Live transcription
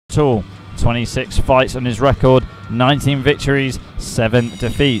total 26 fights on his record, 19 victories, 7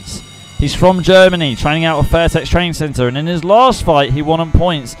 defeats. He's from Germany, training out of Fairtex Training Center, and in his last fight he won on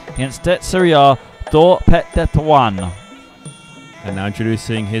points against Detsuriar Dorpet-Detuan. And now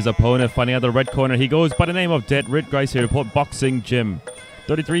introducing his opponent, fighting out the red corner, he goes by the name of Det Rid Greiser Boxing Gym.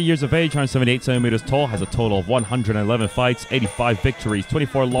 33 years of age, 178 centimeters tall, has a total of 111 fights, 85 victories,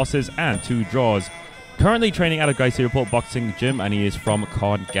 24 losses, and 2 draws. Currently training out of Greiser Boxing Gym, and he is from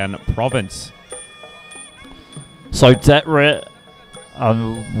Khon Gan Province. So Det Rid,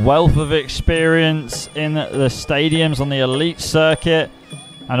 a wealth of experience in the stadiums on the elite circuit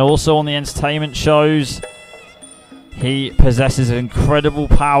and also on the entertainment shows. He possesses incredible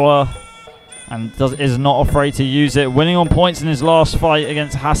power and is not afraid to use it, winning on points in his last fight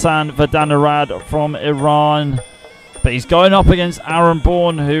against Hassan Vadanarad from Iran. But he's going up against Aaron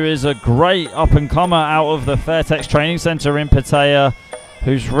Bourne, who is a great up-and-comer out of the Fairtex Training Center in Pattaya,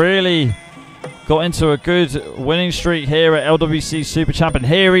 who's really got into a good winning streak here at LWC Super Champ, and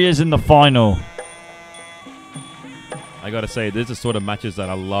here he is in the final. I gotta say, this is sort of matches that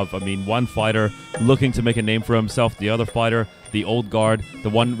I love. I mean, one fighter looking to make a name for himself, the other fighter, the old guard, the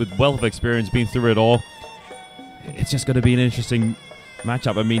one with wealth of experience, being through it all. It's just gonna be an interesting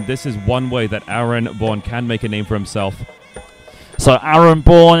matchup. I mean, this is one way that Aaron Bourne can make a name for himself. So Aaron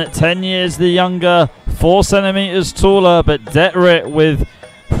Bourne, 10 years the younger, 4 centimeters taller, but Det Rid with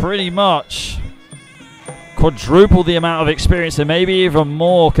pretty much quadruple the amount of experience, and maybe even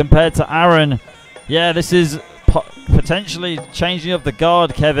more compared to Aaron. Yeah, this is potentially changing of the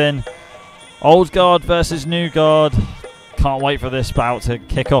guard, Kevin. Old guard versus new guard. Can't wait for this bout to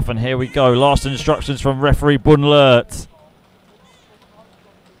kick off, and here we go. Last instructions from referee Bunlert.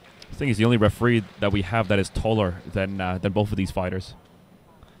 I think he's the only referee that we have that is taller than both of these fighters.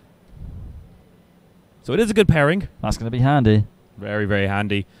 So it is a good pairing. That's going to be handy. Very, very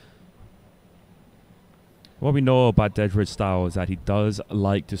handy. What we know about Det Rid's style is that he does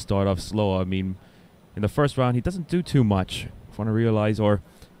like to start off slow. I mean, in the first round, he doesn't do too much, if I want to realize, or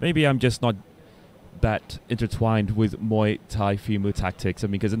maybe I'm just not that intertwined with Muay Thai Fimu tactics. I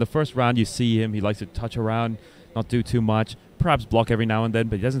mean, because in the first round, you see him, he likes to touch around, not do too much, perhaps block every now and then,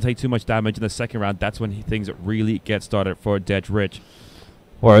 but he doesn't take too much damage. In the second round, that's when things really get started for Det Rid.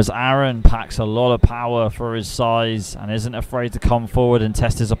 Whereas Aaron packs a lot of power for his size and isn't afraid to come forward and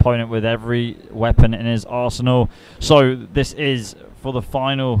test his opponent with every weapon in his arsenal. So this is for the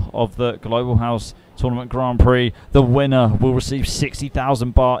final of the Global House Tournament Grand Prix. The winner will receive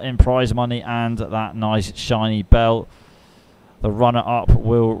 60,000 baht in prize money and that nice shiny belt. The runner-up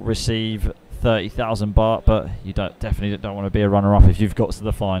will receive 30,000 baht, but you definitely don't want to be a runner-up if you've got to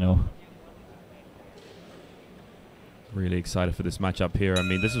the final. Really excited for this matchup here. I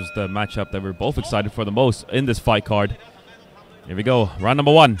mean, this was the matchup that we're both excited for the most in this fight card. Here we go, round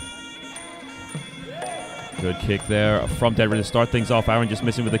number 1. Good kick there from Det Rid to start things off. Aaron just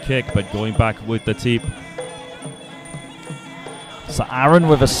missing with the kick, but going back with the teep. So Aaron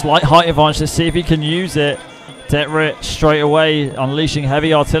with a slight height advantage. Let's see if he can use it. Det Rid straight away unleashing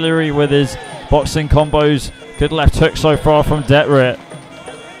heavy artillery with his boxing combos. Good left hook so far from Det Rid.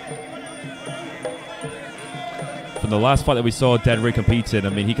 From the last fight that we saw Det Rid compete in, I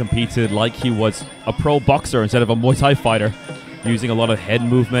mean, he competed like he was a pro boxer instead of a Muay Thai fighter, using a lot of head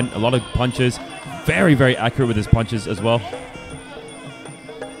movement, a lot of punches. Very, very accurate with his punches as well.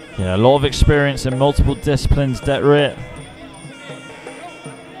 Yeah, a lot of experience in multiple disciplines, Det Rid.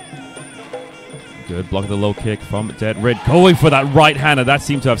 Good block of the low kick from Det Rid. Going for that right hand, and that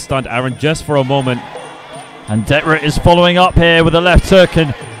seemed to have stunned Aaron just for a moment. And Det Rid is following up here with a left hook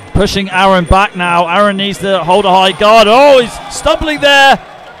and pushing Aaron back now. Aaron needs to hold a high guard. Oh, he's stumbling there.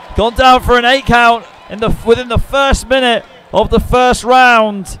 Gone down for an 8 count within the first minute of the first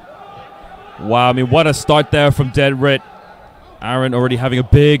round. Wow, I mean, what a start there from Det Rid. Aaron already having a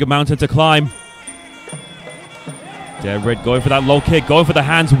big mountain to climb. Det Rid going for that low kick, going for the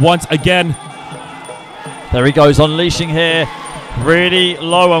hands once again. There he goes, unleashing here. Really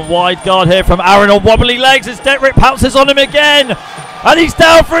low and wide guard here from Aaron on wobbly legs as Det Rid pounces on him again. And he's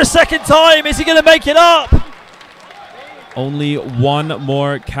down for a second time. Is he going to make it up? Only one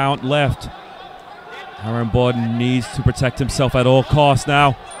more count left. Aaron Bourne needs to protect himself at all costs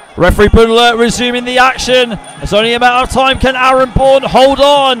now. Referee Bunlert resuming the action. It's only a matter of time. Can Aaron Bourne hold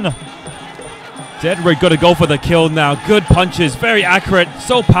on? Det Rid got to go for the kill now. Good punches, very accurate,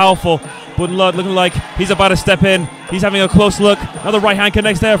 so powerful. Bunlert looking like he's about to step in. He's having a close look. Another right hand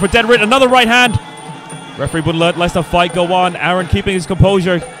connects there for Det Rid. Another right hand. Referee Bunlert lets the fight go on. Aaron keeping his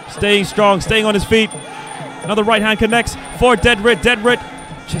composure, staying strong, staying on his feet. Another right hand connects for Det Rid. Det Rid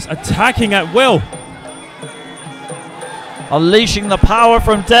just attacking at will. unleashing the power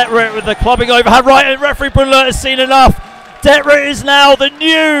from Detritt with the clubbing overhand right, and referee Brunler has seen enough. Detritt is now the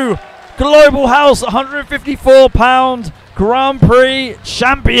new Global House 154-pound Grand Prix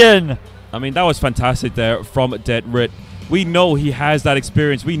champion. I mean, that was fantastic there from Detritt. We know he has that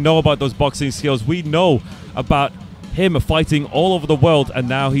experience. We know about those boxing skills. We know about him fighting all over the world, and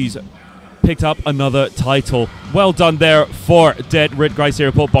now he's picked up another title. Well done there for Detritt, Gracie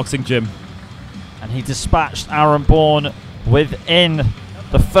Report Boxing Gym. And he dispatched Aaron Bourne within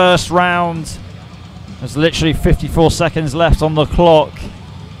the first round. There's literally 54 seconds left on the clock.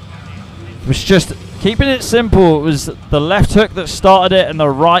 It was just keeping it simple. It was the left hook that started it and the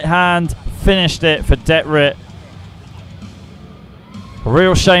right hand finished it for Detritt. A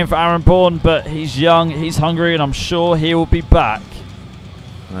real shame for Aaron Bourne, but he's young, he's hungry, and I'm sure he will be back.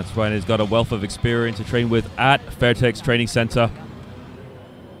 And that's right, he's got a wealth of experience to train with at Fairtex Training Center.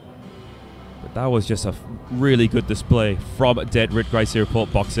 But that was just a really good display from Detritt, Gracie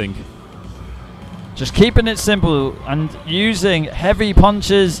Report Boxing. Just keeping it simple and using heavy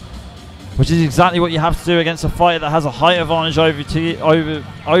punches, which is exactly what you have to do against a fighter that has a height advantage over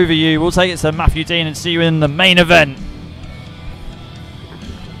you. We'll take it to Matthew Dean and see you in the main event.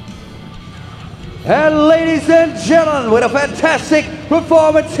 And ladies and gentlemen, with a fantastic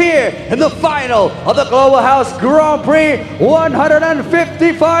performance here in the final of the Global House Grand Prix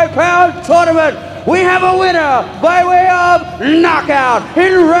 155-pound tournament, we have a winner by way of knockout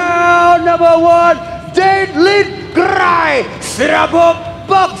in round number 1, Date Grai Sirabuk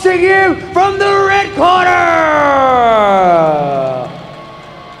boxing you from the red corner.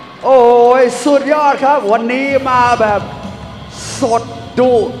 โอ้ยสุดยอดครับวันนี้มาแบบสด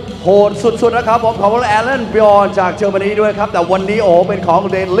ดุโหดสุดๆนะครับผมขอบคุณแอรอนบยอนจากเยอรมนีด้วยครับแต่วันนี้โอ้เป็นของ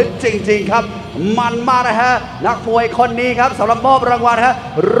เดลิทจริงๆครับมันมากนะฮะนักมวยคนนี้ครับสำหรับมอบรางวัลฮะ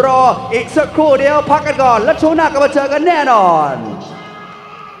รออีกสักครู่เดียวพักกันก่อนแล้วช่วงหน้ากลับมาเจอกันแน่นอน